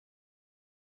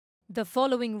The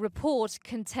following report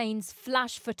contains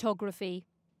flash photography.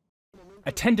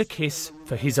 A tender kiss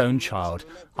for his own child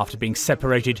after being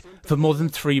separated for more than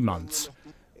 3 months.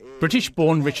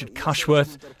 British-born Richard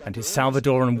Cushworth and his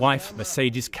Salvadoran wife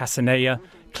Mercedes Casanella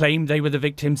claimed they were the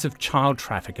victims of child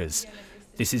traffickers.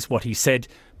 This is what he said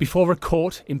before a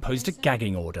court imposed a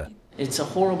gagging order. It's a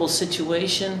horrible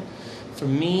situation for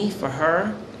me, for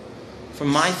her, for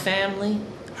my family,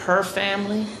 her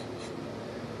family.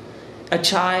 A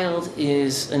child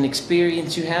is an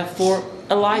experience you have for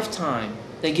a lifetime.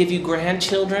 They give you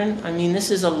grandchildren. I mean, this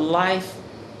is a lifelong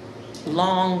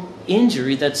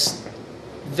injury that's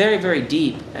very, very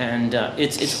deep, and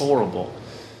it's horrible.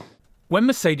 When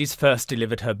Mercedes first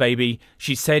delivered her baby,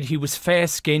 she said he was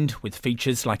fair-skinned with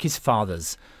features like his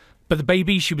father's. But the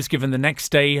baby she was given the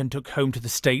next day and took home to the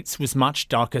States was much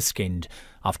darker-skinned.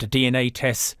 After DNA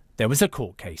tests, there was a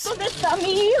court case.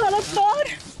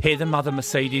 Here the mother,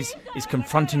 Mercedes, is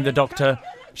confronting the doctor.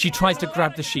 She tries to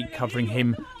grab the sheet covering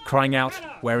him, crying out,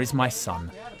 "Where is my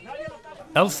son?"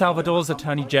 El Salvador's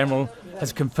Attorney General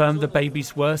has confirmed the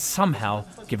babies were somehow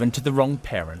given to the wrong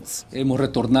parents. We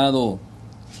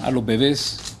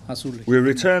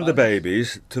returned the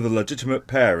babies to the legitimate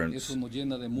parents.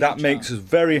 That makes us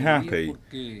very happy,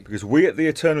 because we at the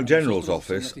Attorney General's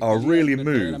office are really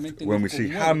moved when we see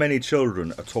how many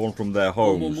children are torn from their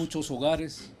homes.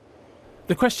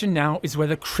 The question now is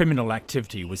whether criminal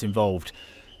activity was involved.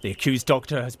 The accused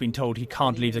doctor has been told he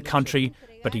can't leave the country,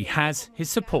 but he has his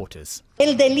supporters.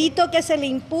 The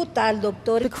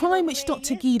crime which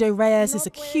Dr. Guido Reyes is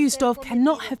accused of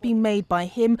cannot have been made by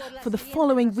him for the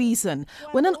following reason.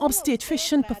 When an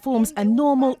obstetrician performs a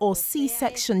normal or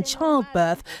C-section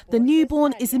childbirth, the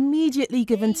newborn is immediately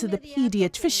given to the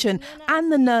paediatrician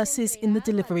and the nurses in the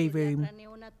delivery room.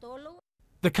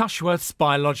 The Cushworth's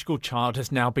biological child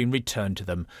has now been returned to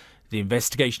them. The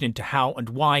investigation into how and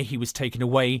why he was taken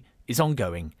away is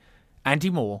ongoing.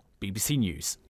 Andy Moore, BBC News.